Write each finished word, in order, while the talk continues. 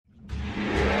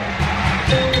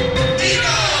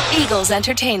Eagles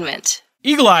Entertainment.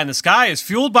 Eagle Eye in the Sky is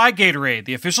fueled by Gatorade,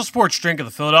 the official sports drink of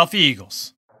the Philadelphia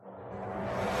Eagles.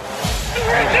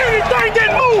 Anything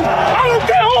that move, I don't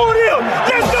care who it is.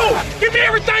 Let's go. Give me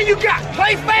everything you got.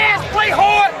 Play fast, play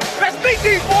hard. Let's beat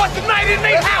these boys tonight in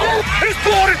their house. It's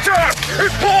party time.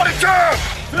 It's party time.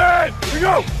 Hey, here we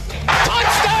go.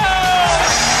 Touchdown!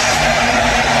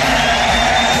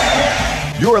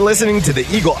 You are listening to the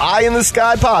Eagle Eye in the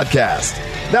Sky podcast.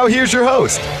 Now here's your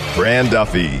host, Fran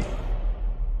Duffy.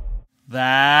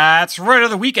 That's right of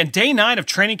the week, and day 9 of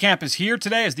training camp is here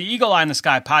today as the Eagle Eye in the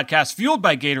Sky podcast, fueled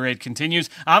by Gatorade, continues.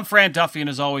 I'm Fran Duffy, and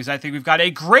as always, I think we've got a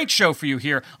great show for you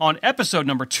here on episode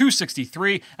number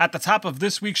 263. At the top of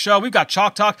this week's show, we've got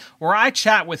Chalk Talk, where I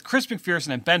chat with Chris McPherson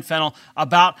and Ben Fennell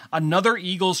about another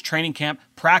Eagles training camp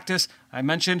practice. I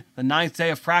mentioned the 9th day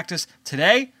of practice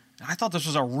today. I thought this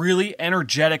was a really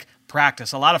energetic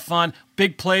practice. A lot of fun,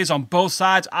 big plays on both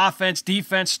sides, offense,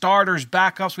 defense, starters,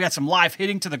 backups. We had some live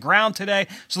hitting to the ground today,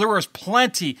 so there was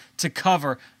plenty to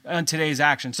cover in today's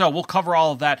action. So we'll cover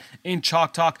all of that in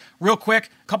Chalk Talk. Real quick,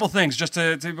 a couple things just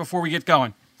to before we get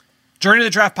going. Journey to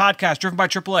the Draft podcast, driven by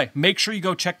AAA. Make sure you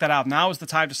go check that out. Now is the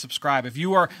time to subscribe. If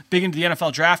you are big into the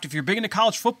NFL draft, if you're big into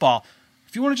college football,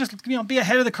 if you want to just be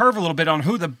ahead of the curve a little bit on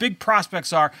who the big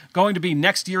prospects are going to be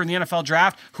next year in the NFL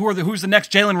draft, who's the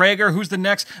next Jalen Reagor, who's the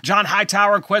next John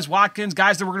Hightower and Quez Watkins,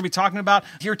 guys that we're going to be talking about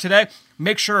here today,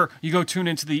 make sure you go tune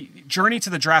into the Journey to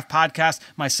the Draft podcast.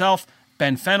 Myself,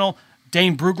 Ben Fennell,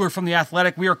 Dane Brugler from The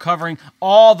Athletic, we are covering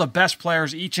all the best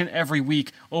players each and every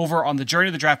week over on the Journey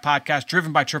to the Draft podcast,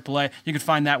 driven by AAA. You can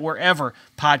find that wherever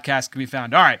podcasts can be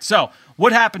found. All right, so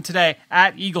what happened today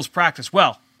at Eagles practice?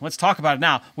 Well, let's talk about it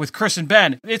now with Chris and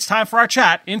Ben. It's time for our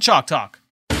chat in Chalk Talk.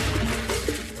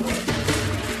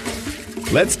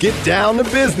 Let's get down to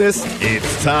business.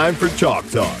 It's time for Chalk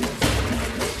Talk.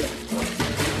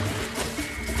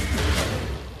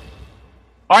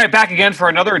 All right, back again for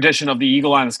another edition of the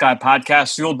Eagle Eye in the Sky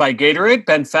podcast, fueled by Gatorade.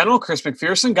 Ben Fennell, Chris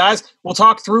McPherson. Guys, we'll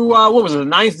talk through, the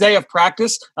 9th day of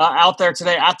practice out there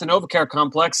today at the NovaCare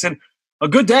Complex. And a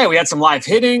good day. We had some live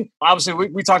hitting. Obviously,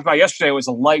 we talked about yesterday, it was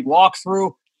a light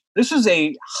walkthrough. This was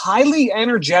a highly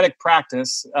energetic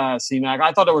practice, C-Mac.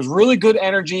 I thought there was really good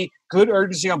energy, good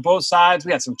urgency on both sides.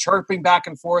 We had some chirping back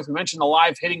and forth. We mentioned the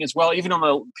live hitting as well, even on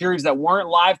the periods that weren't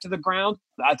live to the ground.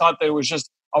 I thought there was just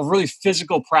a really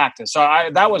physical practice. So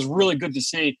that was really good to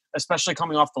see, especially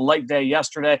coming off the light day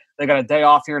yesterday. They got a day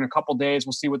off here in a couple days.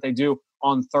 We'll see what they do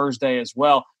on Thursday as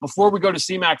well. Before we go to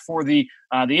C-Mac for the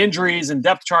injuries and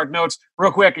depth chart notes,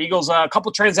 real quick, Eagles, a couple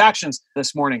transactions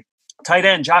this morning. Tight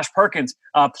end Josh Perkins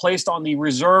placed on the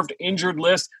reserved injured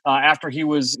list after he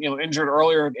was injured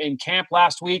earlier in camp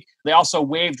last week. They also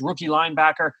waived rookie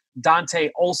linebacker Dante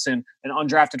Olson, an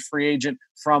undrafted free agent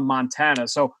from Montana.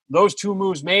 So those two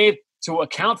moves made. To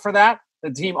account for that, the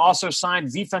team also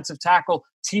signed defensive tackle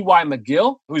T.Y.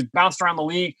 McGill, who's bounced around the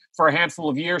league for a handful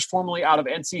of years, formerly out of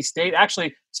NC State.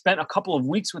 Actually spent a couple of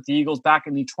weeks with the Eagles back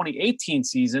in the 2018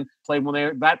 season, played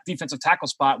when that defensive tackle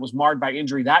spot was marred by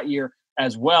injury that year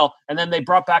as well. And then they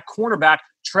brought back cornerback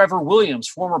Trevor Williams,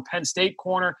 former Penn State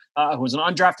corner, who was an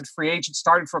undrafted free agent,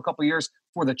 started for a couple of years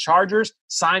for the Chargers,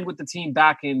 signed with the team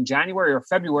back in January or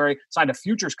February, signed a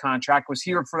futures contract, was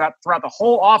here for that throughout the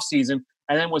whole offseason,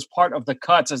 and then was part of the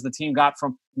cuts as the team got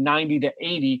from 90 to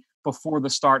 80 before the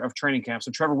start of training camp.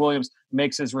 So Trevor Williams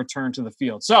makes his return to the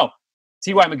field. So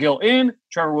T.Y. McGill in,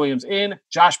 Trevor Williams in,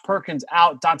 Josh Perkins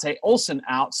out, Dante Olson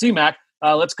out. C-Mac,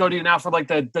 let's go to you now for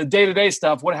the day-to-day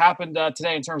stuff. What happened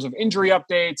today in terms of injury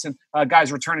updates and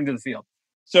guys returning to the field?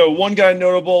 So one guy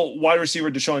notable, wide receiver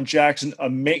Deshaun Jackson, a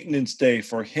maintenance day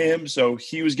for him. So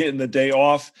he was getting the day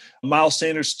off. Miles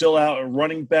Sanders still out at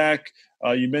running back.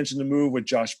 You mentioned the move with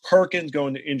Josh Perkins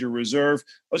going to injured reserve.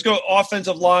 Let's go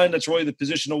offensive line. That's really the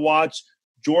position to watch.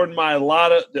 Jordan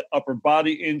Mailata, the upper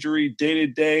body injury,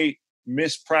 day-to-day,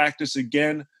 missed practice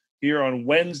again here on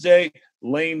Wednesday.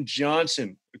 Lane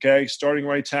Johnson, starting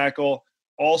right tackle,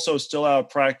 also still out of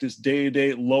practice,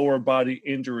 day-to-day, lower body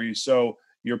injury. So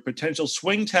your potential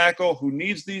swing tackle who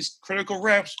needs these critical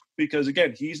reps because,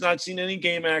 again, he's not seen any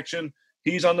game action.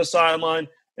 He's on the sideline.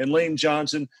 And Lane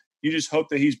Johnson, you just hope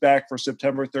that he's back for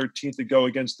September 13th to go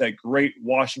against that great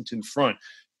Washington front.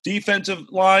 Defensive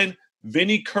line,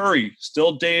 Vinny Curry,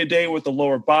 still day-to-day with the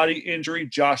lower body injury.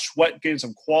 Josh Sweat getting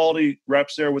some quality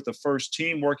reps there with the first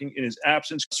team, working in his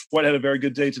absence. Sweat had a very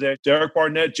good day today. Derek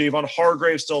Barnett, Javon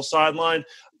Hargrave still sideline.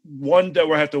 One that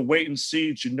we'll have to wait and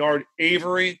see, Jannard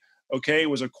Avery,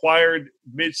 was acquired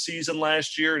mid-season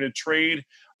last year in a trade,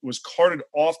 was carted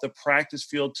off the practice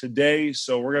field today.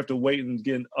 So we're going to have to wait and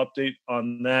get an update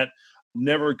on that.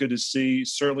 Never good to see.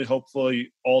 Certainly,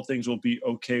 hopefully, all things will be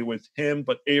okay with him.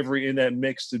 But Avery in that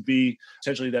mix to be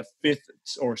potentially that 5th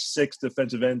or 6th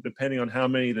defensive end, depending on how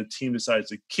many the team decides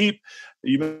to keep.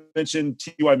 You mentioned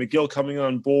T.Y. McGill coming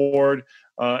on board,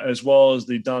 as well as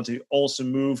the Dante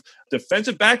Olson move.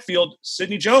 Defensive backfield,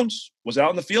 Sidney Jones was out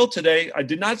in the field today. I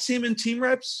did not see him in team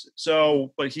reps,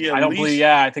 but he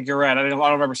I think you're right. I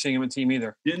don't remember seeing him in team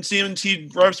either. Didn't see him in team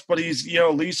reps, but he's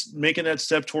at least making that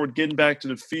step toward getting back to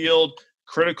the field.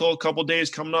 Critical couple days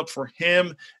coming up for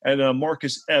him. And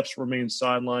Marcus Epps remains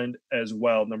sidelined as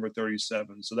well, number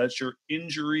 37. So that's your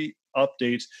injury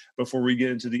updates before we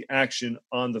get into the action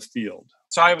on the field.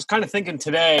 So I was kind of thinking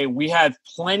today we had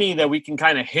plenty that we can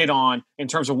kind of hit on in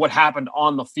terms of what happened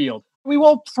on the field. We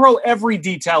won't throw every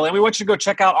detail in. We want you to go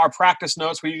check out our practice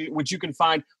notes, which you can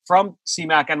find from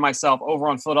CMAC and myself over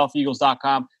on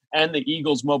PhiladelphiaEagles.com and the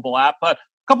Eagles mobile app. But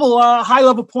a couple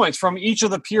high-level points from each of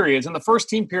the periods. In the first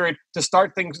team period, to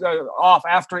start things off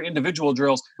after individual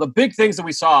drills, the big things that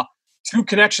we saw, 2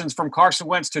 connections from Carson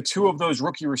Wentz to 2 of those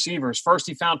rookie receivers. First,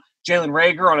 he found Jalen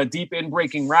Reagor on a deep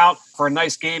in-breaking route for a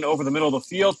nice gain over the middle of the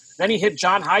field. Then he hit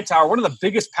John Hightower. One of the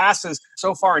biggest passes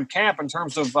so far in camp in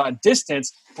terms of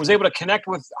distance, was able to connect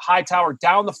with Hightower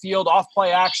down the field, off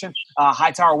play action.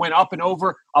 Hightower went up and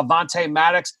over Avonte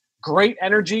Maddox. Great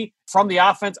energy from the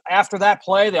offense after that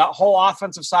play. The whole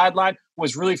offensive sideline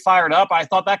was really fired up. I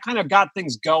thought that kind of got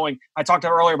things going. I talked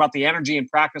earlier about the energy in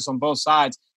practice on both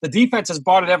sides. The defense has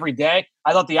brought it every day.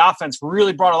 I thought the offense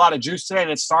really brought a lot of juice today,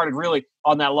 and it started really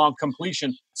on that long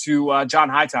completion to John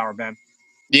Hightower, Ben.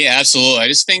 Yeah, absolutely. I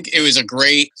just think it was a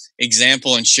great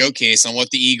example and showcase on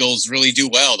what the Eagles really do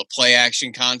well. The play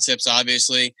action concepts,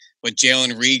 obviously, with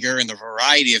Jalen Reagor and the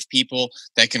variety of people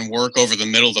that can work over the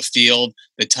middle of the field,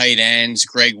 the tight ends,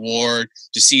 Greg Ward,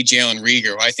 to see Jalen Reagor,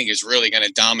 who I think is really going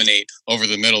to dominate over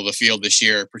the middle of the field this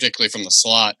year, particularly from the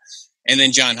slot. And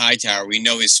then John Hightower, we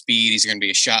know his speed. He's going to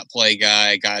be a shot play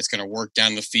guy, a guy that's going to work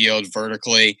down the field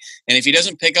vertically. And if he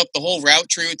doesn't pick up the whole route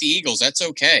tree with the Eagles, that's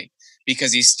okay,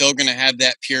 because he's still going to have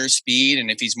that pure speed. And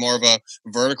if he's more of a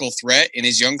vertical threat in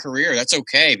his young career, that's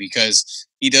okay, because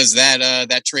he does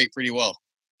that trait pretty well.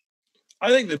 I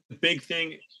think the big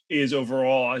thing is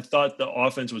overall, I thought the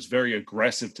offense was very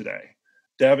aggressive today.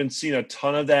 They haven't seen a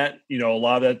ton of that, a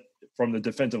lot of that from the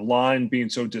defensive line being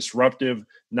so disruptive,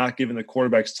 not giving the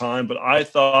quarterbacks time. But I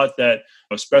thought that,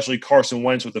 especially Carson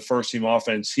Wentz with the first-team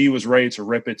offense, he was ready to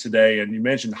rip it today. And you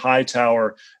mentioned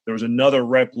Hightower. There was another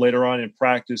rep later on in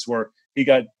practice where he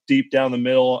got deep down the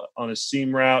middle on a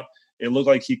seam route. It looked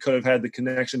like he could have had the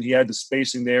connection. He had the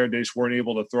spacing there. They just weren't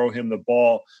able to throw him the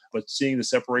ball. But seeing the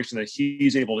separation that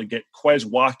he's able to get, Quez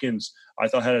Watkins, I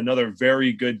thought, had another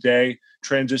very good day.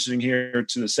 Transitioning here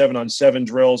to the 7-on-7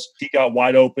 drills, he got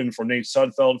wide open for Nate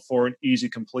Sudfeld for an easy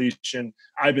completion.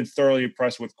 I've been thoroughly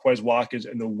impressed with Quez Watkins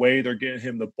and the way they're getting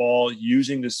him the ball,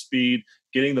 using the speed,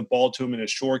 getting the ball to him in a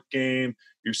short game.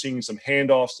 You're seeing some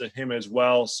handoffs to him as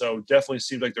well. So definitely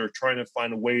seems like they're trying to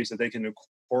find ways that they can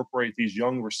incorporate these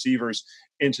young receivers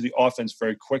into the offense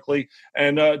very quickly.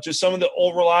 And just some of the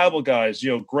old reliable guys,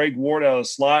 Greg Ward out of the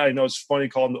slot. I know it's funny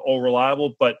calling him the old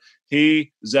reliable, but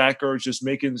Zach Ertz just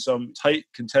making some tight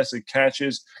contested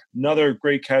catches. Another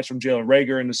great catch from Jalen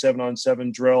Reagor in the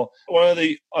 7-on-7 drill. One of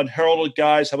the unheralded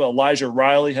guys, how about Elijah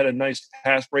Riley, had a nice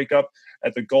pass breakup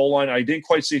at the goal line. I didn't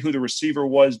quite see who the receiver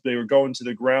was. They were going to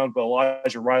the ground, but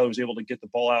Elijah Riley was able to get the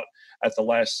ball out at the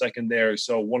last second there.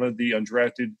 So one of the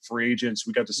undrafted free agents,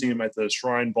 we got to see him at the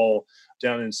Shrine Bowl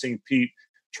down in St. Pete,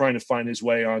 trying to find his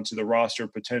way onto the roster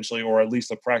potentially, or at least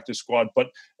the practice squad. But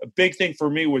a big thing for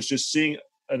me was just seeing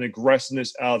an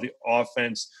aggressiveness out of the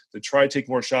offense to try to take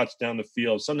more shots down the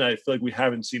field, something I feel like we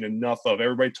haven't seen enough of.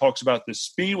 Everybody talks about the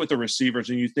speed with the receivers,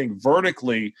 and you think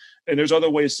vertically, and there's other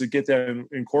ways to get that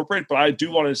incorporated, but I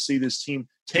do want to see this team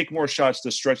take more shots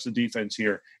to stretch the defense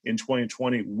here in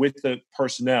 2020 with the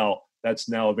personnel that's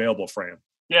now available for him.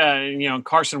 Yeah, and,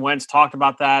 Carson Wentz talked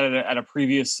about that at a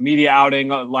previous media outing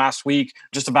last week,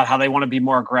 just about how they want to be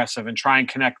more aggressive and try and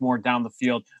connect more down the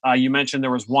field. You mentioned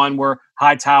there was one where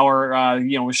Hightower,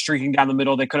 was streaking down the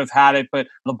middle. They could have had it, but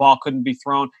the ball couldn't be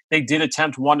thrown. They did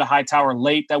attempt one to Hightower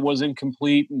late that was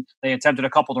incomplete, and they attempted a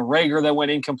couple to Reagor that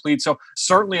went incomplete. So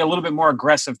certainly a little bit more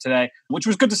aggressive today, which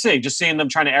was good to see, just seeing them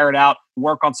trying to air it out,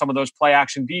 work on some of those play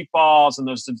action deep balls and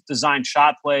those design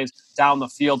shot plays down the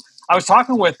field. I was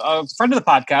talking with a friend of the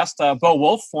podcast, Bo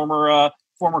Wolf, former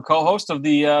co-host of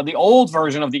the old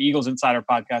version of the Eagles Insider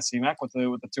podcast, CMAC, with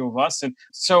the two of us. And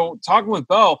so talking with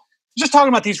Bo, just talking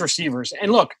about these receivers.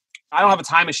 And look, I don't have a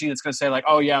time machine that's going to say like,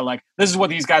 oh yeah, like this is what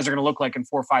these guys are going to look like in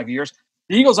 4 or 5 years.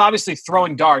 The Eagles obviously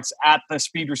throwing darts at the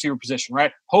speed receiver position,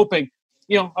 right? Hoping,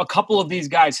 a couple of these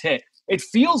guys hit. it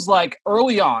feels like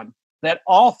early on that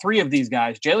all three of these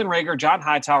guys, Jalen Reagor, John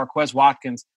Hightower, Quez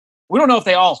Watkins, we don't know if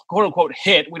they all, quote unquote,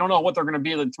 hit. We don't know what they're going to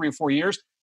be in 3 or 4 years,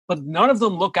 but none of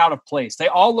them look out of place. They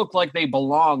all look like they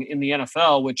belong in the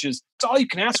NFL, which is it's all you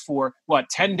can ask for.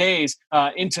 10 days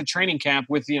into training camp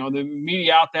with, the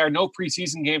media out there, no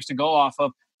preseason games to go off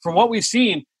of. From what we've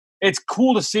seen, it's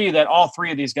cool to see that all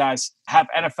three of these guys have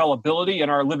NFL ability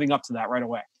and are living up to that right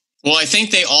away. Well, I think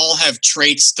they all have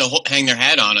traits to hang their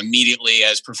hat on immediately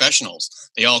as professionals.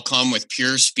 They all come with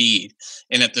pure speed.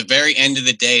 And at the very end of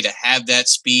the day, to have that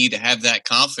speed, to have that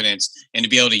confidence, and to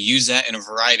be able to use that in a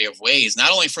variety of ways,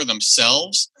 not only for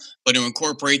themselves, but to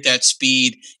incorporate that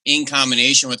speed in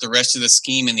combination with the rest of the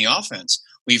scheme in the offense.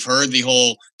 We've heard the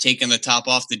whole taking the top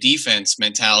off the defense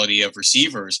mentality of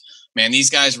receivers. Man,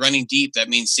 these guys running deep, that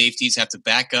means safeties have to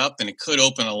back up, and it could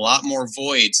open a lot more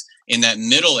voids in that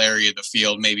middle area of the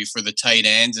field, maybe for the tight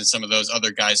ends and some of those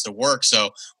other guys to work. So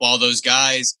while those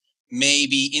guys may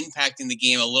be impacting the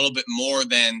game a little bit more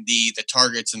than the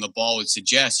targets and the ball would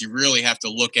suggest, you really have to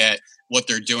look at what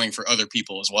they're doing for other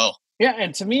people as well. Yeah,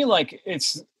 and to me,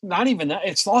 it's not even that.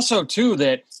 It's also, too,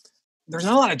 that there's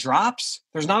not a lot of drops.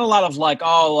 There's not a lot of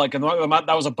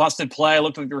that was a busted play. I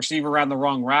looked like the receiver ran the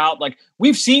wrong route.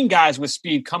 We've seen guys with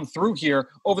speed come through here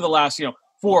over the last,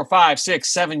 4, 5,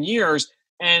 6, 7 years,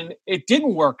 and it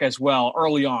didn't work as well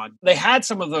early on. They had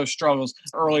some of those struggles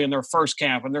early in their first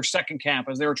camp and their second camp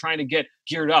as they were trying to get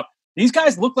geared up. These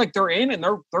guys look like they're in and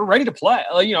they're ready to play.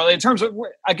 In terms of,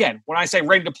 again, when I say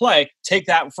ready to play, take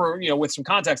that for, with some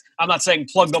context. I'm not saying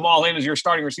plug them all in as your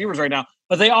starting receivers right now,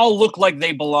 but they all look like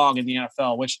they belong in the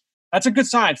NFL, which that's a good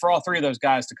sign for all three of those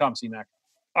guys to come, C-Mac.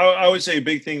 I would say a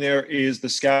big thing there is the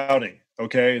scouting.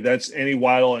 Okay. That's Andy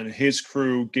Weidel and his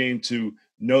crew getting to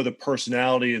know the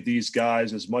personality of these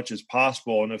guys as much as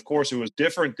possible. And of course, it was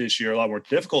different this year, a lot more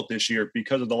difficult this year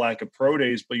because of the lack of pro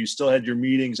days, but you still had your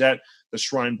meetings at the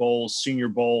Shrine Bowl, Senior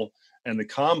Bowl, and the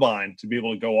Combine to be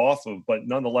able to go off of. But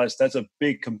nonetheless, that's a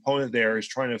big component there, is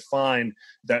trying to find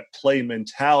that play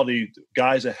mentality,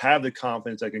 guys that have the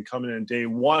confidence that can come in day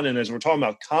one. And as we're talking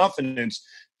about confidence,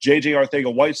 J.J.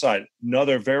 Arcega-Whiteside,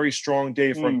 another very strong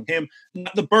day from him.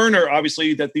 Not the burner,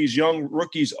 obviously, that these young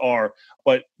rookies are,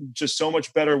 but just so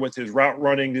much better with his route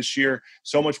running this year,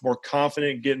 so much more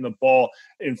confident getting the ball.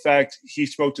 In fact, he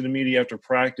spoke to the media after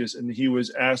practice, and he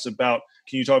was asked about,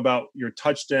 can you talk about your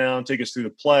touchdown, take us through the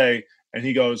play? And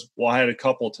he goes, well, I had a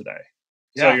couple today.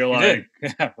 Yeah, so you're like, yeah,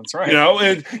 that's right.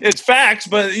 It's facts,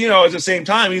 but at the same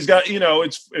time, he's got,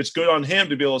 it's good on him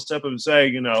to be able to step up and say,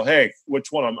 hey,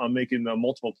 which one? I'm making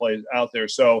multiple plays out there.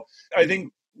 So I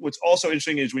think what's also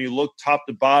interesting is when you look top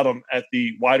to bottom at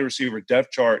the wide receiver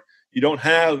depth chart, you don't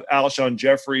have Alshon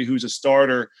Jeffrey, who's a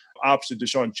starter opposite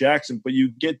Deshaun Jackson, but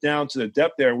you get down to the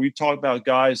depth there. We talked about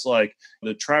guys like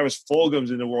the Travis Fulghams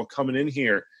in the world coming in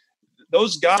here.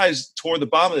 Those guys toward the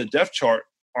bottom of the depth chart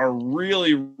are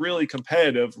really, really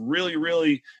competitive, really,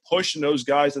 really pushing those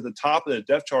guys at the top of the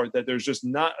depth chart, that there's just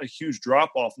not a huge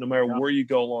drop-off no matter where you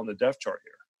go along the depth chart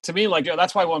here. To me,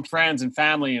 that's why when friends and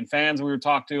family and fans we would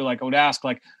talk to, I would ask,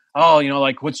 what's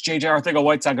J.J.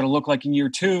 Arcega-Whiteside going to look like in year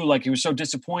 2? He was so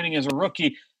disappointing as a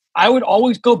rookie. I would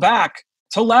always go back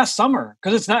to last summer,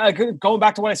 because it's not going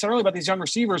back to what I said earlier about these young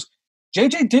receivers.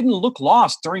 JJ didn't look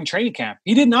lost during training camp.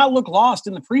 He did not look lost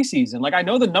in the preseason. I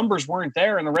know the numbers weren't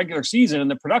there in the regular season and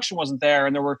the production wasn't there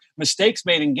and there were mistakes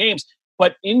made in games,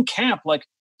 but in camp,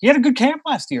 he had a good camp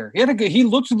last year. He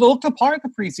looked the part of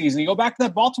the preseason. You go back to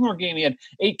that Baltimore game, he had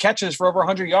 8 catches for over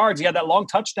 100 yards. He had that long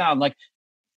touchdown.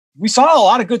 We saw a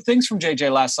lot of good things from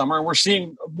JJ last summer, and we're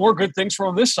seeing more good things from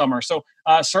him this summer. So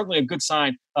certainly a good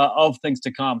sign of things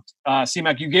to come.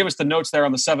 C-Mac, you gave us the notes there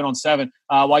on the 7-on-7.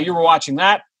 While you were watching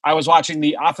that, I was watching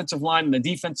the offensive line and the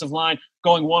defensive line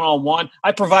going one-on-one.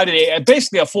 I provided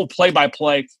basically a full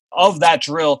play-by-play of that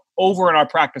drill over in our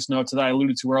practice notes that I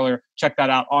alluded to earlier. Check that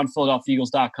out on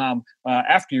PhiladelphiaEagles.com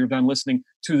after you're done listening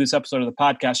to this episode of the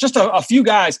podcast. Just a few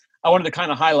guys I wanted to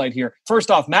kind of highlight here.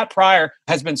 First off, Matt Pryor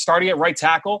has been starting at right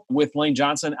tackle with Lane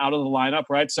Johnson out of the lineup,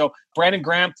 right? So Brandon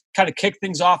Graham kind of kicked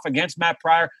things off against Matt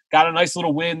Pryor, got a nice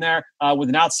little win there with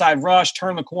an outside rush,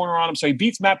 turned the corner on him. So he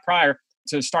beats Matt Pryor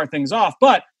to start things off.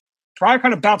 But Pryor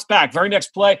kind of bounced back. Very next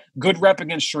play, good rep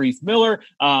against Sharif Miller.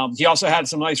 He also had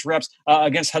some nice reps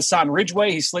against Hassan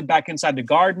Ridgeway. He slid back inside to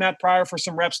guard Matt Pryor for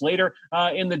some reps later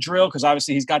in the drill, because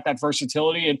obviously he's got that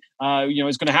versatility and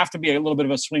is going to have to be a little bit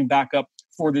of a swing backup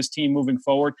for this team moving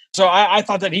forward. So I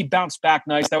thought that he bounced back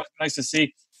nice. That was nice to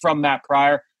see from Matt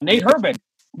Pryor. Nate Herbig,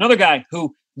 another guy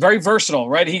who very versatile,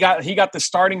 right? He got the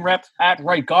starting rep at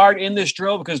right guard in this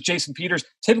drill because Jason Peters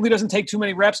typically doesn't take too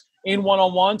many reps in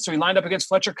one-on-one. So he lined up against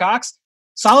Fletcher Cox.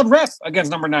 solid rep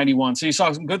against number 91. So you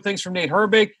saw some good things from Nate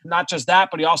Herbig. Not just that,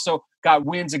 but he also got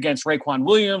wins against Raequan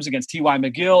Williams, against T.Y.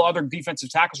 McGill. Other defensive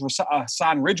tackles were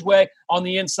Hassan Ridgeway on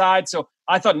the inside. So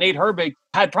I thought Nate Herbig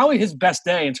had probably his best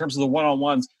day in terms of the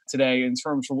one-on-ones today, in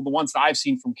terms of the ones that I've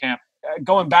seen from camp.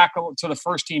 Going back to the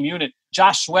first team unit,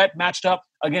 Josh Sweat matched up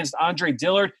against Andre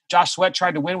Dillard. Josh Sweat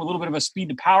tried to win with a little bit of a speed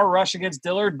to power rush against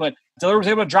Dillard, but Dillard was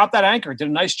able to drop that anchor. Did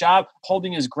a nice job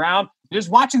holding his ground. Just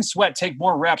watching Sweat take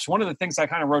more reps, one of the things I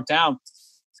kind of wrote down,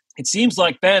 it seems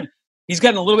like, Ben, he's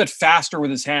getting a little bit faster with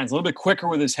his hands, a little bit quicker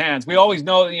with his hands. We always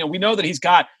know, we know that he's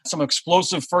got some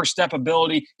explosive first step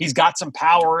ability. He's got some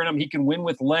power in him. He can win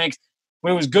with length.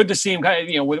 But it was good to see him,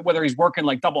 whether he's working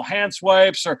like double hand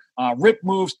swipes or rip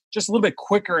moves, just a little bit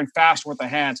quicker and faster with the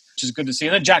hands, which is good to see.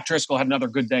 And then Jack Driscoll had another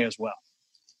good day as well.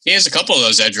 He has a couple of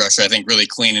those edge rushers, I think, really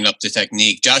cleaning up the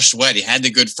technique. Josh Sweat, he had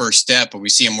the good first step, but we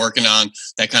see him working on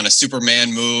that kind of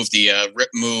Superman move, the rip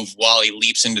move while he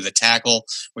leaps into the tackle,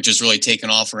 which is really taken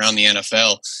off around the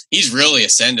NFL. He's really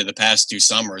ascended the past 2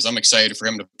 summers. I'm excited for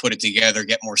him to put it together,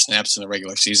 get more snaps in the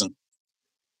regular season.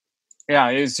 Yeah,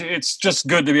 it's just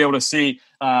good to be able to see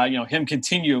him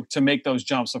continue to make those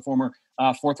jumps. A former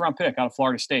 4th-round pick out of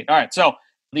Florida State. All right, so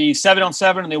the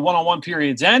 7-on-7 and the 1-on-1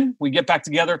 periods end. We get back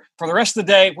together for the rest of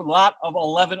the day with a lot of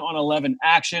 11-on-11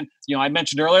 action. I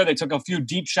mentioned earlier they took a few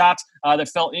deep shots that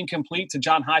fell incomplete to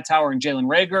John Hightower and Jalen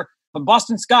Reagor, but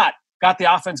Boston Scott got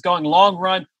the offense going. Long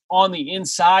run on the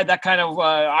inside. That kind of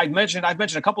I've mentioned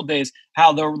a couple of days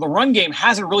how the run game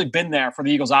hasn't really been there for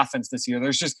the Eagles offense this year.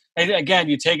 There's just, again,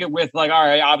 you take it with like, all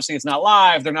right, obviously it's not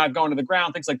live. They're not going to the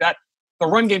ground, things like that. The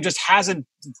run game just hasn't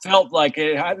felt like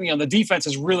it. The defense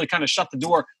has really kind of shut the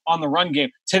door on the run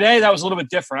game. Today, that was a little bit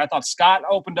different. I thought Scott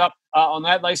opened up on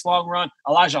that nice long run.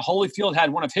 Elijah Holyfield had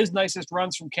one of his nicest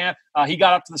runs from camp. He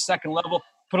got up to the second level,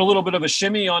 put a little bit of a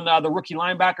shimmy on the rookie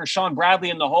linebacker, Sean Bradley,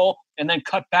 in the hole, and then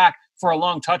cut back for a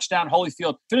long touchdown.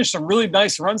 Holyfield finished some really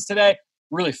nice runs today,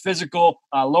 really physical,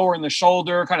 lowering the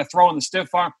shoulder, kind of throwing the stiff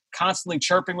arm, constantly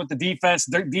chirping with the defense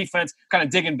kind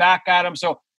of digging back at him.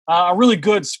 So a really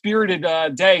good spirited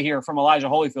day here from Elijah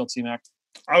Holyfield, C-Mac.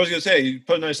 I was going to say, he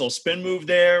put a nice little spin move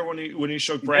there when he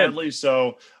shook Bradley.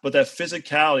 So, but that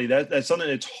physicality, that's something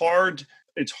that's hard.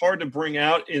 It's hard to bring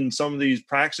out in some of these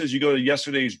practices. You go to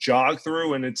yesterday's jog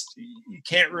through and you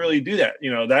can't really do that.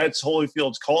 That's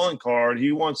Holyfield's calling card.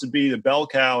 He wants to be the bell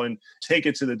cow and take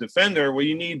it to the defender. Well,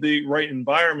 you need the right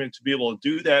environment to be able to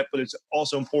do that, but it's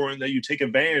also important that you take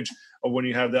advantage of when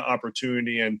you have the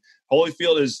opportunity. And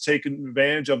Holyfield has taken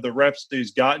advantage of the reps that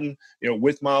he's gotten,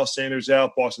 with Miles Sanders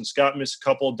out. Boston Scott missed a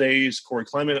couple of days. Corey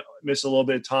Clement missed a little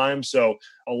bit of time. So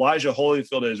Elijah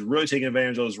Holyfield has really taken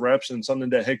advantage of those reps, and something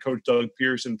that head coach Doug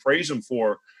Pearson praised him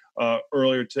for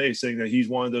earlier today, saying that he's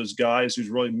one of those guys who's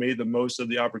really made the most of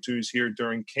the opportunities here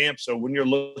during camp. So when you're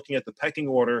looking at the pecking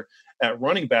order at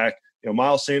running back,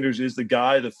 Miles Sanders is the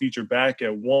guy, the feature back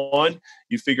at 1.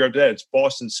 You figure out that it's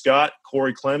Boston Scott,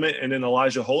 Corey Clement, and then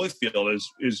Elijah Holyfield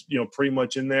is pretty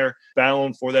much in there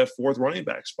battling for that 4th running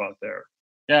back spot there.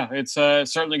 Yeah, it's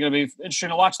certainly going to be interesting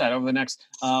to watch that over the next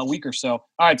week or so. All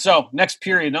right, so next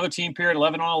period, another team period,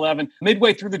 11-on-11.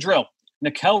 Midway through the drill,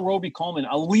 Nickel Roby-Coleman,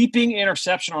 a leaping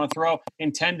interception on a throw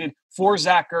intended for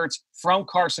Zach Ertz from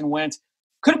Carson Wentz.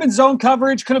 Could have been zone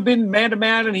coverage, could have been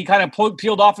man-to-man, and he kind of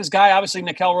peeled off his guy. Obviously,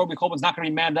 Nickel Roby-Coleman's not going to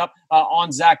be manned up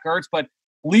on Zach Ertz, but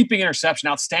leaping interception,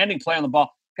 outstanding play on the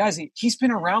ball. Guys, he's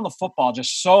been around the football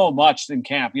just so much in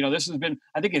camp. This has been,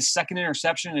 I think, his 2nd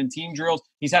interception in team drills.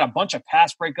 He's had a bunch of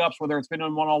pass breakups, whether it's been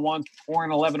in 1-on-1 or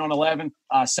in 11-on-11,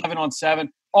 7-on-7,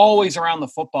 always around the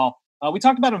football. We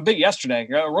talked about him a bit yesterday.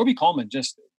 Roby-Coleman,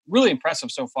 just really impressive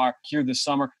so far here this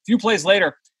summer. A few plays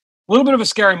later, a little bit of a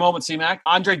scary moment, C-Mac.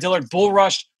 Andre Dillard bull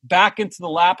rushed back into the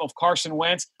lap of Carson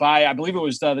Wentz by, I believe it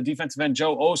was the defensive end,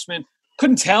 Joe Osman.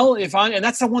 Couldn't tell and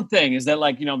that's the one thing is that,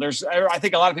 there's, I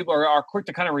think a lot of people are quick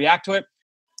to kind of react to it.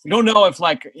 You don't know if,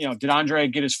 did Andre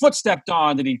get his foot stepped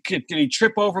on? Did he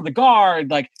trip over the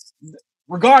guard?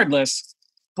 Regardless,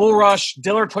 bull rush,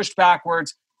 Dillard pushed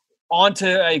backwards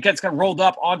it gets kind of rolled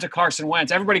up onto Carson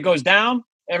Wentz. Everybody goes down.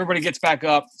 Everybody gets back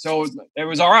up. So it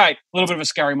was all right. A little bit of a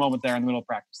scary moment there in the middle of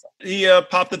practice, though. He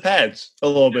popped the pads a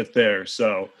little bit there,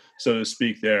 so to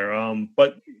speak there.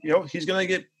 But, he's going to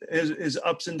get his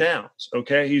ups and downs,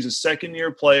 okay? He's a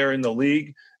second-year player in the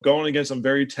league going against some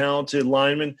very talented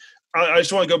linemen. I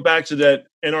just want to go back to that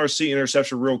NRC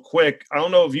interception real quick. I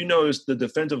don't know if you noticed the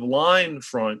defensive line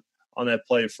front on that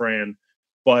play, Fran,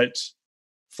 but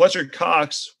Fletcher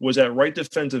Cox was at right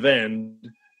defensive end,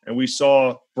 and we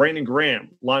saw Brandon Graham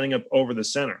lining up over the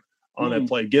center on that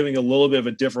play, giving a little bit of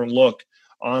a different look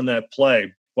on that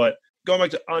play. But going back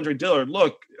to Andre Dillard,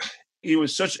 look, he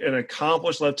was such an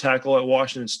accomplished left tackle at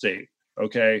Washington State.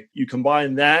 Okay. You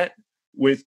combine that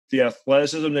with the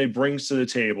athleticism they brings to the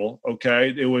table.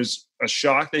 Okay. It was a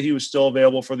shock that he was still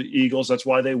available for the Eagles. That's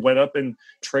why they went up and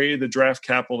traded the draft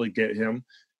capital to get him.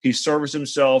 He serviced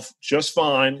himself just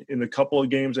fine in the couple of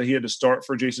games that he had to start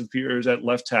for Jason Peters at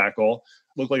left tackle.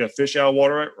 Looked like a fish out of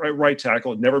water at right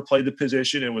tackle. Never played the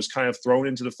position and was kind of thrown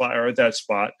into the fire at that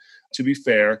spot, to be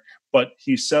fair. But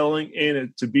he's settling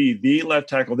in to be the left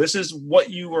tackle. This is what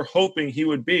you were hoping he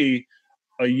would be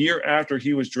a year after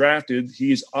he was drafted.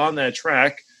 He's on that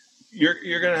track.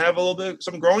 You're going to have a little bit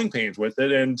some growing pains with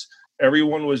it, and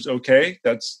everyone was okay.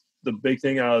 That's the big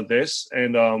thing out of this.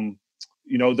 And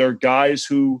there are guys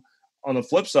who, on the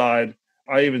flip side,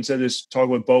 I even said this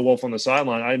talking with Bo Wolf on the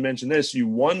sideline. I mentioned this. You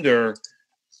wonder,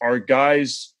 are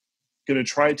guys going to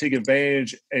try to take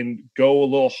advantage and go a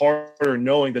little harder,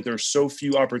 knowing that there's so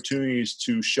few opportunities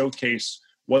to showcase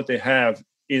what they have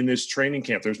in this training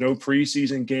camp? There's no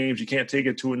preseason games. You can't take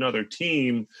it to another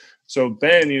team. So,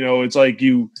 Ben, it's like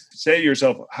you say to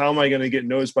yourself, how am I going to get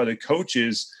noticed by the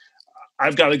coaches?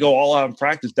 I've got to go all out in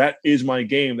practice. That is my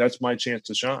game. That's my chance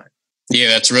to shine. Yeah,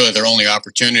 that's really their only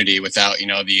opportunity without,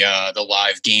 the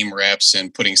live game reps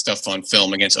and putting stuff on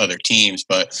film against other teams.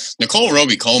 But Nicole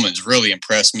Roby-Coleman's really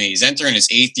impressed me. He's entering his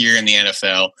 8th year in the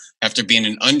NFL after being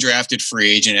an undrafted free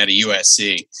agent at a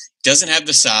USC. Doesn't have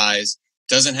the size,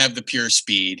 doesn't have the pure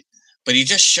speed, but he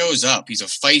just shows up. He's a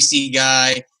feisty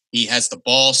guy. He has the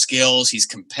ball skills. He's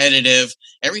competitive.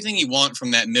 Everything you want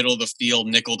from that middle of the field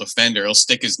nickel defender. He'll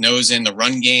stick his nose in the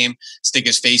run game, stick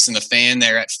his face in the fan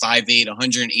there at 5'8",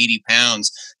 180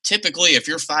 pounds. Typically, if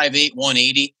you're 5'8",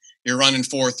 180, you're running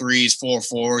 4.3s,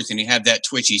 4.4s, and you have that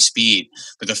twitchy speed.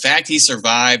 But the fact he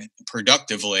survived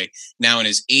productively now in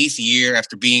his 8th year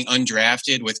after being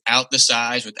undrafted without the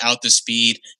size, without the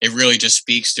speed, it really just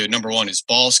speaks to, number one, his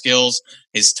ball skills,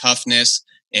 his toughness,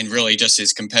 and really just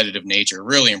his competitive nature.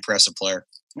 Really impressive player.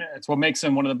 Yeah, it's what makes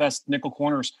him one of the best nickel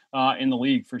corners in the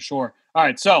league for sure. All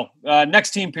right, so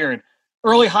next team period.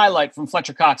 Early highlight from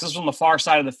Fletcher Cox. This is on the far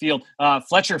side of the field.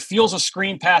 Fletcher feels a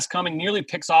screen pass coming, nearly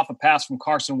picks off a pass from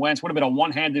Carson Wentz. Would have been a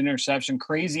one-handed interception.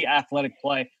 Crazy athletic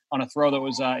play on a throw that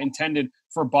was intended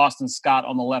for Boston Scott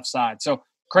on the left side. So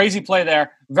crazy play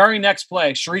there. Very next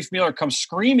play, Sharif Mueller comes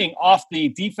screaming off the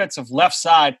defensive left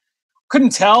side.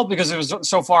 Couldn't tell because it was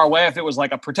so far away if it was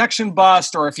like a protection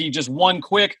bust or if he just won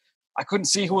quick. I couldn't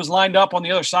see who was lined up on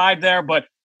the other side there, but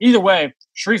either way,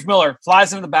 Sharif Mueller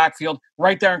flies into the backfield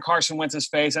right there in Carson Wentz's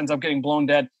face, ends up getting blown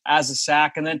dead as a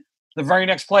sack. And then the very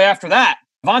next play after that,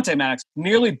 Avonte Maddox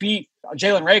nearly beat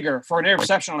Jalen Reagor for an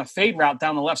interception on a fade route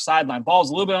down the left sideline. Ball was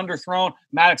a little bit underthrown.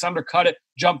 Maddox undercut it,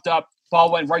 jumped up.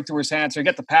 Ball went right through his hands. So he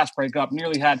got the pass break up,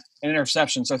 nearly had an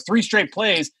interception. So 3 straight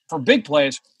plays for big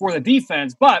plays for the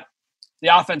defense, but the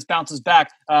offense bounces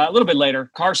back a little bit later.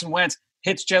 Carson Wentz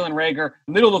hits Jalen Reagor,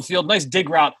 middle of the field. Nice dig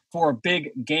route for a big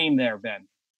game there, Ben.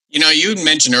 You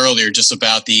mentioned earlier just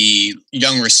about the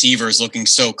young receivers looking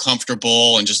so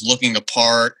comfortable and just looking the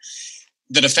part.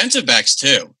 The defensive backs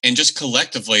too, and just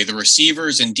collectively, the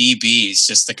receivers and DBs,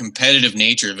 just the competitive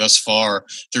nature thus far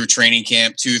through training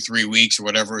camp, 2-3 weeks or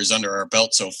whatever is under our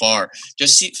belt so far,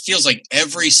 just feels like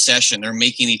every session they're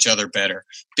making each other better.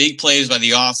 Big plays by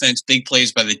the offense, big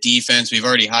plays by the defense. We've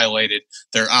already highlighted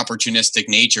their opportunistic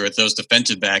nature with those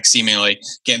defensive backs seemingly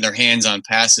getting their hands on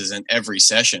passes in every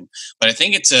session. But I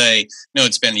think it's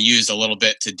been used a little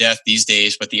bit to death these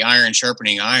days, but the iron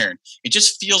sharpening iron, it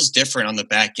just feels different on the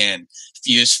back end.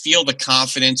 You just feel the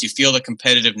confidence, you feel the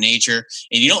competitive nature,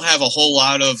 and you don't have a whole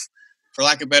lot of, for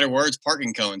lack of better words,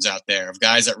 parking cones out there of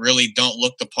guys that really don't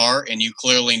look the part, and you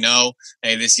clearly know,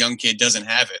 hey, this young kid doesn't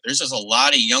have it. There's just a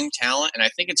lot of young talent, and I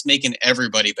think it's making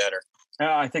everybody better.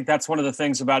 I think that's one of the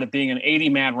things about it being an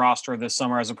 80-man roster this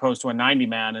summer as opposed to a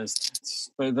 90-man is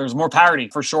there's more parity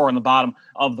for sure on the bottom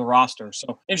of the roster.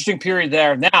 So interesting period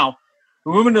there. Now,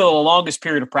 we moved into the longest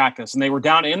period of practice, and they were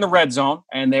down in the red zone,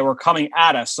 and they were coming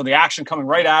at us. So the action coming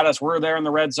right at us, we're there in the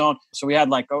red zone. So we had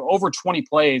like over 20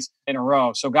 plays in a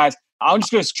row. So guys, I'm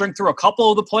just going to string through a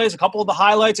couple of the plays, a couple of the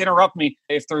highlights. Interrupt me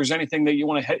if there's anything that you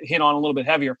want to hit on a little bit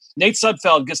heavier. Nate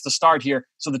Sudfeld gets the start here.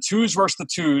 So the 2s versus the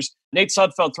 2s. Nate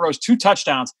Sudfeld throws 2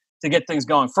 touchdowns to get things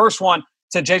going. First one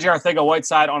to J.J.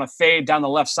 Arcega-Whiteside on a fade down the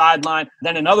left sideline.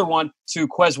 Then another one to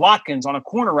Quez Watkins on a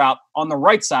corner route on the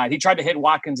right side. He tried to hit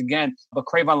Watkins again, but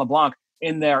Cravon LeBlanc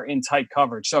in there in tight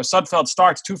coverage. So Sudfeld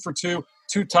starts 2 for 2,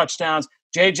 2 touchdowns.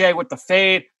 JJ with the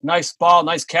fade, nice ball,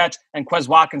 nice catch, and Quez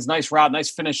Watkins, nice route, nice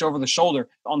finish over the shoulder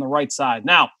on the right side.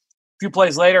 Now, a few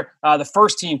plays later, the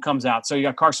first team comes out. So you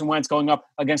got Carson Wentz going up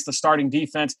against the starting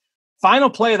defense. Final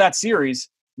play of that series,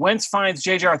 Wentz finds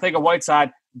J.J.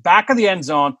 Arcega-Whiteside back of the end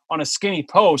zone on a skinny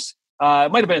post.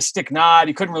 It might have been a stick nod.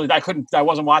 I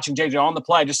wasn't watching JJ on the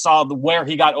play. I just saw where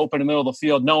he got open in the middle of the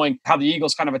field, knowing how the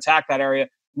Eagles kind of attacked that area.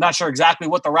 Not sure exactly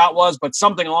what the route was, but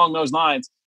something along those lines.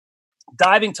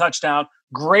 Diving touchdown,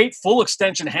 great full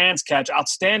extension hands catch,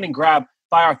 outstanding grab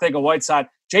by Arcega-Whiteside.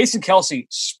 Jason Kelce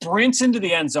sprints into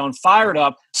the end zone, fired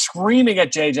up, screaming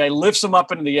at JJ, lifts him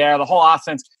up into the air. The whole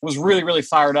offense was really, really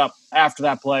fired up after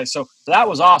that play. So that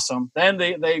was awesome. Then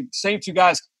they same two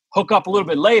guys hook up a little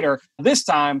bit later. This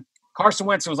time, Carson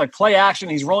Wentz was like play action.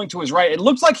 He's rolling to his right. It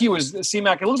looks like he was,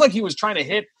 C-Mac, it looks like he was trying to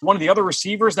hit one of the other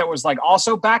receivers that was like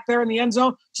also back there in the end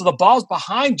zone. So the ball's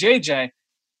behind JJ.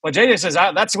 But JJ says,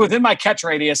 that's within my catch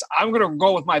radius. I'm going to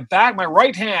go with my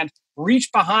right hand,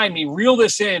 reach behind me, reel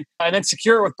this in, and then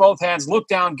secure it with both hands, look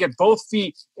down, get both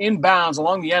feet in bounds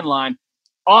along the end line.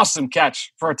 Awesome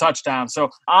catch for a touchdown.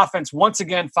 So offense once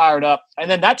again fired up.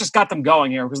 And then that just got them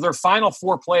going here because their final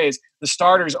 4 plays, the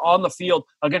starters on the field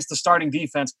against the starting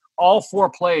defense, all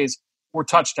 4 plays were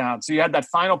touchdowns. So you had that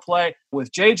final play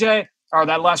with JJ, or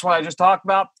that last one I just talked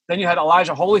about. Then you had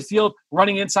Elijah Holyfield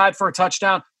running inside for a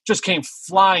touchdown. Just came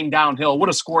flying downhill. Would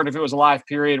have scored if it was a live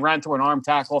period. Ran through an arm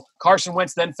tackle. Carson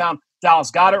Wentz then found Dallas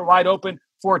Goedert wide open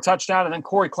for a touchdown. And then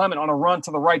Corey Clement on a run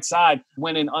to the right side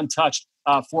went in untouched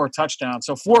for a touchdown.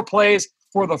 So 4 plays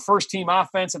for the first team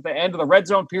offense at the end of the red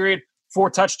zone period. 4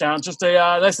 touchdowns. Just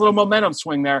a nice little momentum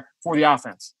swing there for the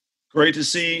offense. Great to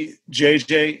see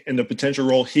JJ and the potential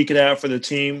role he could have for the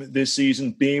team this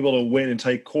season, being able to win in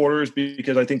tight quarters,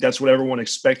 because I think that's what everyone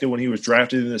expected when he was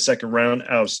drafted in the second round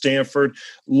out of Stanford.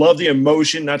 Love the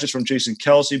emotion, not just from Jason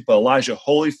Kelce, but Elijah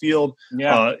Holyfield.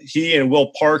 Yeah. He and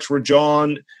Will Parks were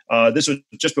drawn. This was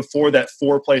just before that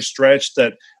 4-play stretch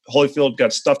that Holyfield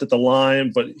got stuffed at the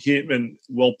line, but he and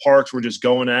Will Parks were just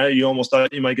going at it. You almost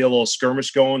thought you might get a little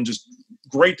skirmish going. Just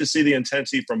great to see the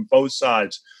intensity from both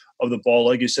sides of the ball.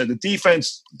 Like you said, the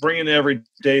defense bringing it every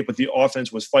day, but the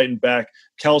offense was fighting back.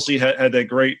 Kelce had that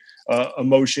great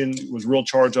emotion, was real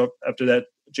charged up after that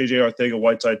J.J.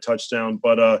 Arcega-Whiteside touchdown.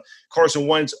 But Carson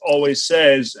Wentz always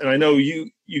says, and I know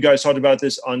you guys talked about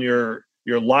this on your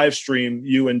live stream,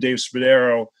 you and Dave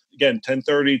Spadaro, again,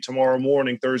 10:30 tomorrow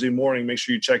morning, Thursday morning. Make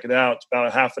sure you check it out. It's about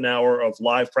a half an hour of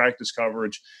live practice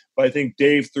coverage. But I think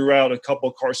Dave threw out a couple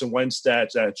of Carson Wentz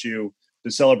stats at you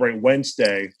to celebrate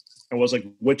Wednesday, and was like,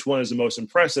 which one is the most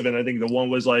impressive? And I think the one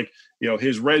was like,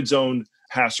 his red zone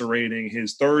passer rating,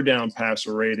 his third down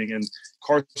passer rating. And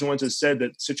Carson Wentz has said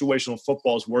that situational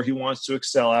football is where he wants to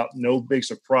excel out. No big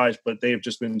surprise, but they have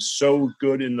just been so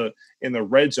good in the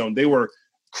red zone. They were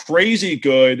crazy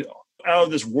good, out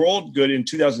of this world good in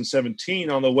 2017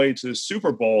 on the way to the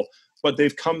Super Bowl, but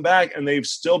they've come back and they've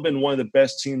still been one of the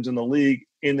best teams in the league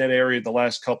in that area the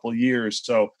last couple of years.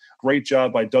 So great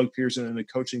job by Doug Pearson and the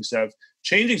coaching staff,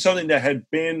 changing something that had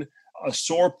been a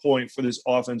sore point for this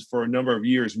offense for a number of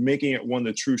years, making it one of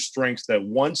the true strengths that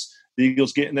once the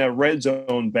Eagles get in that red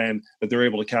zone, Ben, that they're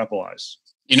able to capitalize.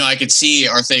 I could see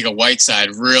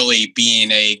Arcega-Whiteside really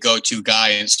being a go-to guy,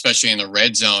 especially in the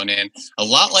red zone, and a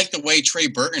lot like the way Trey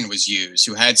Burton was used,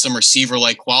 who had some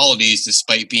receiver-like qualities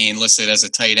despite being listed as a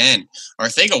tight end.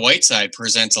 Arcega-Whiteside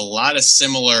presents a lot of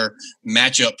similar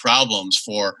matchup problems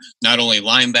for not only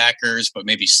linebackers, but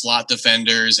maybe slot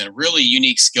defenders, and a really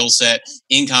unique skill set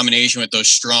in combination with those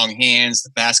strong hands, the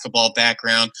basketball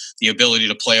background, the ability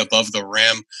to play above the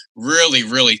rim. Really,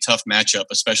 really tough matchup,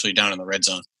 especially down in the red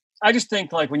zone. I just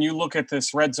think, like, when you look at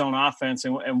this red zone offense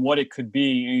and what it could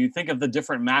be, you think of the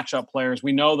different matchup players.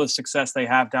 We know the success they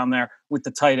have down there with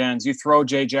the tight ends. You throw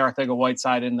J.J.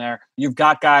 Arcega-Whiteside in there. You've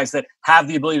got guys that have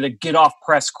the ability to get off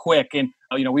press quick. And,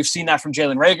 we've seen that from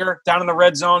Jalen Reagor down in the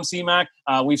red zone, C-Mac.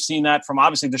 We've seen that from,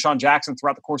 obviously, Deshaun Jackson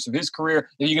throughout the course of his career.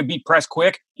 If you can beat press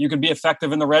quick, you can be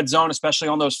effective in the red zone, especially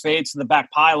on those fades to the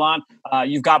back pylon.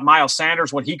 You've got Miles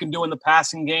Sanders, what he can do in the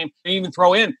passing game. You even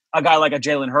throw in a guy like a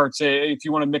Jalen Hurts if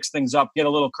you want to mix things up, get a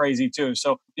little crazy too.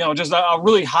 So, just a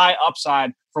really high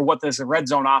upside for what this red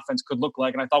zone offense could look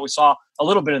like. And I thought we saw a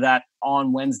little bit of that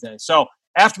on Wednesday. So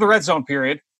after the red zone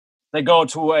period, they go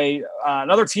to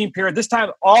another team period, this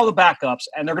time all the backups,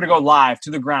 and they're going to go live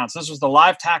to the ground. So this was the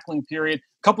live tackling period.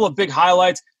 A couple of big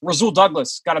highlights. Rasul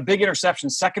Douglas got a big interception,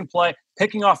 second play,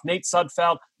 picking off Nate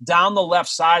Sudfeld down the left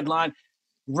sideline.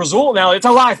 Rasul, now it's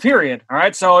a live period, all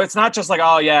right? So it's not just like,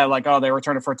 they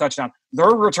returned it for a touchdown. They're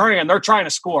returning and they're trying to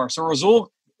score. So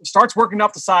Rasul starts working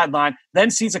up the sideline,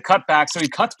 then sees a cutback. So he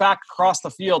cuts back across the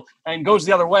field and goes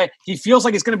the other way. He feels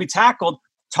like he's going to be tackled,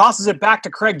 tosses it back to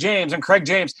Craig James, and Craig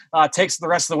James takes the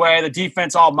rest of the way. The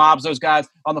defense all mobs those guys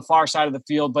on the far side of the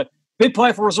field. But Big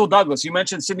play for Rasul Douglas. You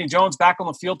mentioned Sidney Jones back on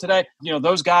the field today.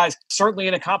 Those guys certainly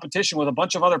in a competition with a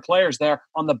bunch of other players there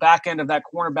on the back end of that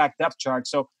cornerback depth chart.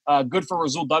 So good for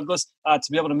Rasul Douglas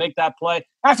to be able to make that play.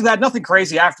 After that, nothing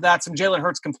crazy. After that, some Jalen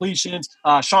Hurts completions.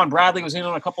 Sean Bradley was in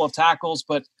on a couple of tackles,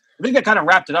 but I think that kind of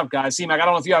wrapped it up, guys. C-Mac, I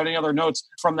don't know if you have any other notes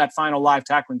from that final live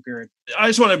tackling period. I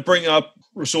just want to bring up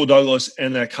Rasul Douglas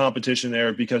and that competition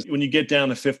there, because when you get down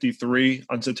to 53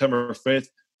 on September 5th,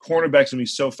 cornerback's going to be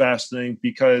so fascinating,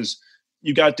 because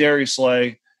you got Darius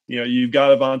Slay, you've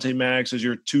got Avonte Maddox as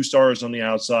your two stars on the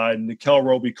outside, and Nickel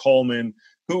Roby-Coleman,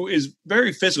 who is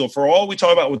very physical. For all we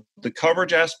talk about with the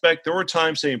coverage aspect, there were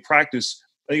times, say, in practice,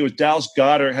 I think it was Dallas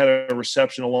Goedert had a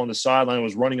reception along the sideline and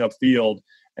was running upfield,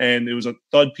 and it was a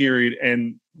thud period,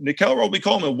 and Nickel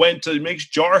Roby-Coleman went to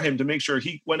jar him to make sure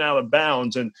he went out of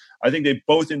bounds. And I think they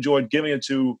both enjoyed giving it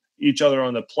to each other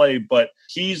on the play, but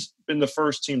he's been the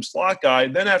first team slot guy.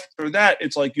 Then after that,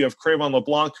 it's like you have Cravon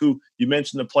LeBlanc, who you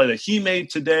mentioned the play that he made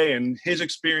today and his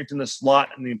experience in the slot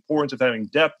and the importance of having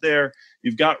depth there.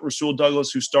 You've got Rasul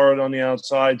Douglas, who started on the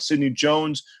outside. Sidney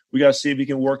Jones, we got to see if he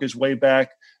can work his way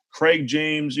back. Craig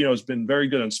James, has been very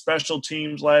good on special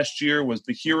teams last year, was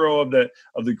the hero of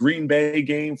the Green Bay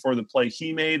game for the play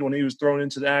he made when he was thrown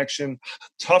into the action.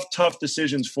 Tough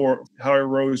decisions for Howard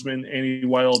Roseman, Andy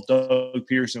Weidl, Doug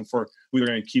Pearson for who they're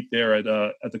going to keep there at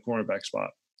the cornerback spot.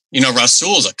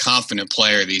 Rasul is a confident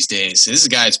player these days. This is a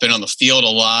guy that's been on the field a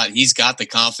lot. He's got the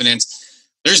confidence.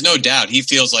 There's no doubt he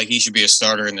feels like he should be a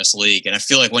starter in this league. And I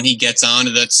feel like when he gets on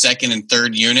to the second and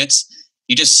third units,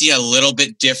 you just see a little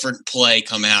bit different play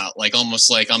come out, like almost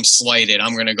like I'm slighted.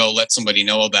 I'm going to go let somebody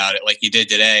know about it, like you did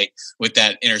today with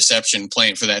that interception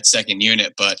playing for that second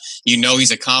unit. But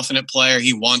he's a confident player.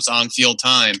 He wants on-field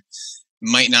time.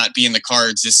 Might not be in the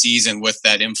cards this season with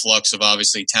that influx of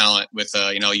obviously talent with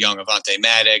young Avonte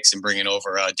Maddox and bringing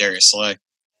over Darius Slay.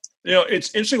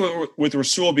 It's interesting with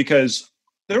Rasul, because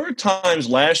there were times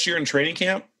last year in training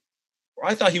camp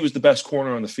where I thought he was the best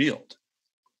corner on the field.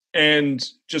 And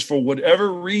just for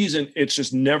whatever reason, it's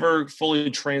just never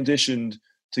fully transitioned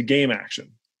to game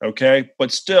action. Okay.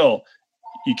 But still,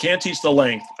 you can't teach the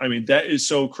length. I mean, that is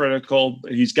so critical.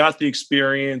 He's got the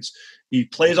experience. He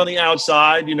plays on the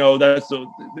outside.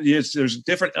 There's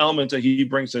different elements that he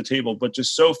brings to the table, but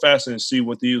just so fascinating to see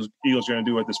what the Eagles are going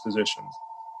to do at this position.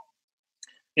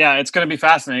 Yeah, it's going to be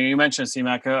fascinating. You mentioned,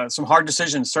 C-Mac, some hard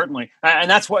decisions, certainly.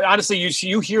 And that's what, honestly,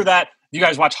 you hear that. You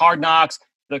guys watch Hard Knocks.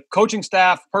 The coaching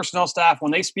staff, personnel staff,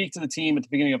 when they speak to the team at the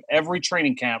beginning of every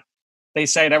training camp, they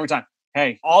say it every time.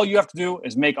 Hey, all you have to do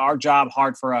is make our job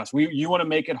hard for us. You want to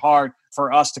make it hard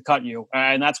for us to cut you.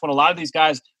 And that's what a lot of these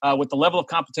guys, with the level of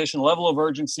competition, the level of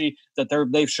urgency that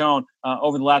they've shown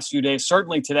over the last few days,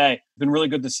 certainly today, been really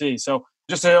good to see. So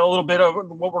just a little bit of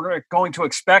what we're going to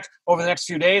expect over the next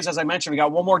few days. As I mentioned, we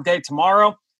got one more day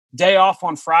tomorrow, day off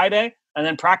on Friday, and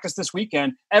then practice this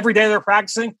weekend. Every day they're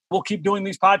practicing, we'll keep doing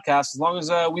these podcasts. As long as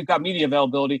we've got media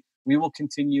availability, we will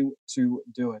continue to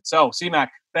do it. So, C-Mac,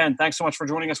 Ben, thanks so much for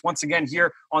joining us once again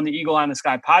here on the Eagle Eye in the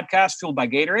Sky podcast, fueled by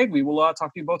Gatorade. We will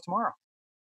talk to you both tomorrow.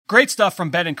 Great stuff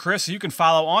from Ben and Chris. You can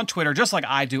follow on Twitter, just like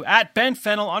I do, at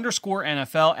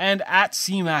BenFennel_NFL and at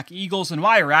CMAC Eagles. And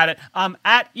while you're at it, I'm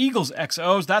at Eagles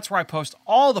XOs. That's where I post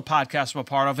all the podcasts I'm a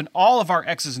part of and all of our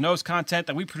X's and O's content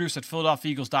that we produce at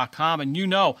PhiladelphiaEagles.com. And you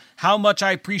know how much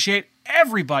I appreciate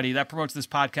everybody that promotes this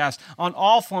podcast on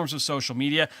all forms of social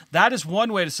media. That is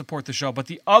one way to support the show, but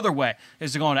the other way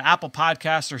is to go into Apple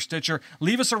Podcasts or Stitcher,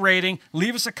 leave us a rating,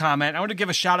 leave us a comment. I want to give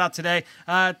a shout out today,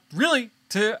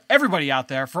 to everybody out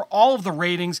there for all of the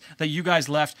ratings that you guys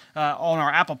left on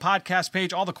our Apple Podcast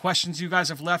page, all the questions you guys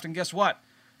have left, and guess what?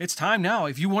 It's time now.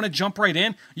 If you want to jump right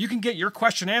in, you can get your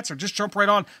question answered. Just jump right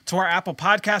on to our Apple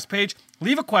Podcast page,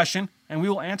 leave a question, and we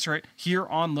will answer it here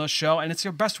on the show. And it's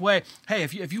your best way. Hey,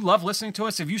 if you love listening to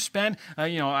us, if you spend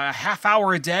a half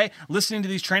hour a day listening to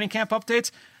these training camp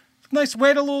updates, nice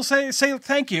way to say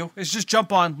thank you is just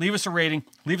jump on, leave us a rating,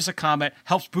 leave us a comment,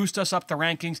 helps boost us up the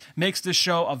rankings, makes this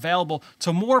show available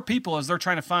to more people as they're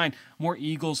trying to find more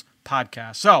Eagles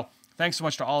podcasts. So thanks so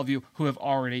much to all of you who have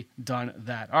already done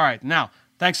that. All right, now,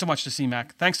 thanks so much to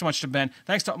C-Mac. Thanks so much to Ben.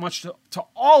 Thanks so much to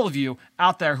all of you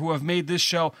out there who have made this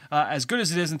show as good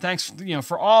as it is. And thanks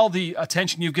for all the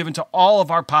attention you've given to all of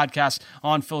our podcasts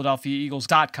on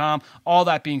PhiladelphiaEagles.com. All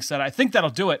that being said, I think that'll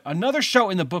do it. Another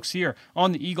show in the books here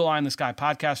on the Eagle Eye in the Sky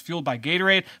podcast, fueled by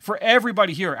Gatorade. For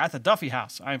everybody here at the Duffy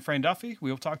House, I'm Fran Duffy.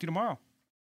 We will talk to you tomorrow.